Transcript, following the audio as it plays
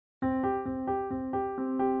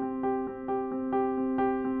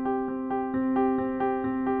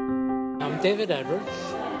David Edwards.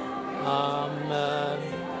 I'm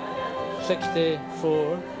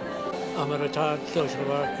 64. I'm a retired social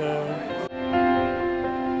worker.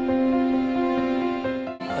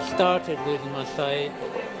 I started losing my sight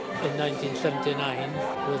in 1979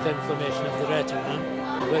 with inflammation of the retina,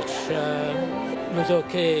 which was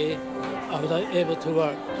okay. I was able to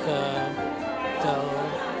work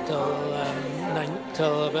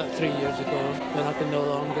till about 3 years ago, when I could no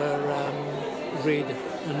longer read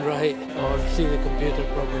and write or see the computer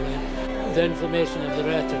properly. The inflammation of the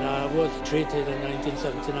retina was treated in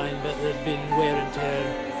 1979, but there's been wear and tear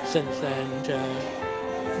since then,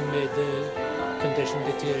 made the condition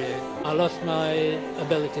deteriorate. I lost my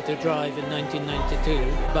ability to drive in 1992,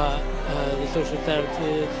 but the social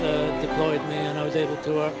therapies deployed me and I was able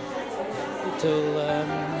to work till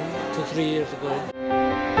 3 years ago.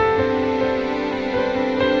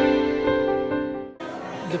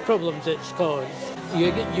 The problems it's caused, you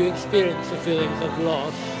experience the feelings of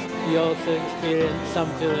loss. You also experience some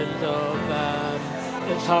feelings of,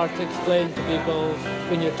 it's hard to explain to people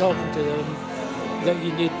when you're talking to them that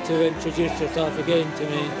you need to introduce yourself again to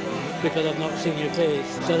me because I've not seen your face.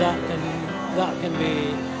 So that can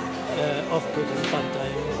be off-putting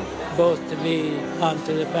sometimes, both to me and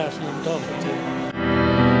to the person I'm talking to.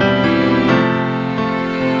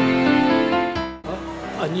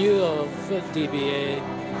 I knew of DBA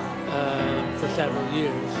for several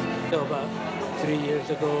years, so about 3 years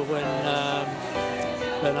ago when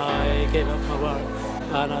I gave up my work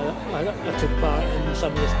and I took part in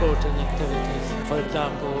some of the sporting activities. For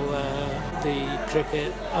example, the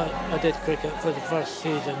cricket. I did cricket for the first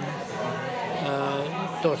season,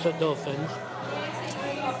 Dorset Dolphins,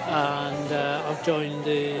 and I've joined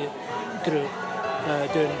the group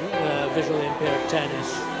doing visually impaired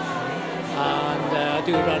tennis, and I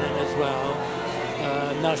do running as well.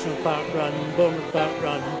 National Park Run, Bournemouth Park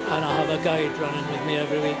Run, and I have a guide running with me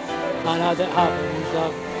every week. And as it happens,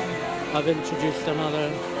 I've introduced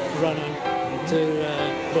another runner to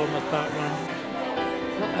Bournemouth Park Run.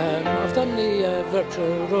 I've done the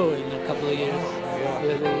virtual rowing a couple of years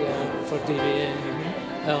with for DBA,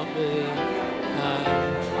 helped with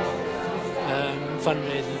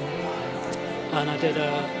fundraising. And I did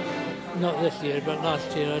not this year, but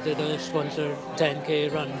last year I did a sponsored 10k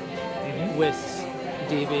run with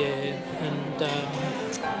DBA,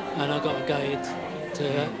 and I got a guide to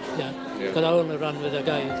because I only run with a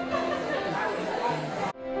guide.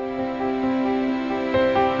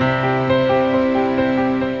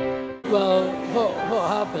 Well, what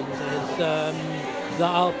happens is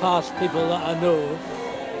that I'll pass people that I know,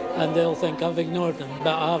 and they'll think I've ignored them,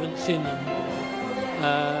 but I haven't seen them.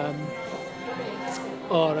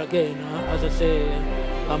 Or again, as I say,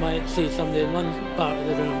 I might see somebody in one part of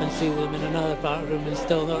the room and see them in another part of the room and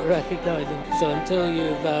still not recognise them. So until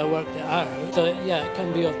you've worked it out, so yeah, it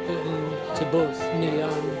can be off-putting to both me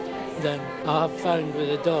and them. I have found with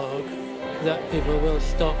a dog that people will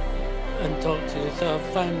stop and talk to you. So I've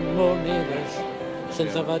found more neighbours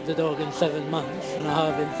since I've had the dog in 7 months than I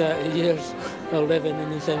have in 30 years of living in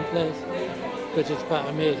the same place, which is quite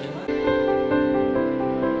amazing.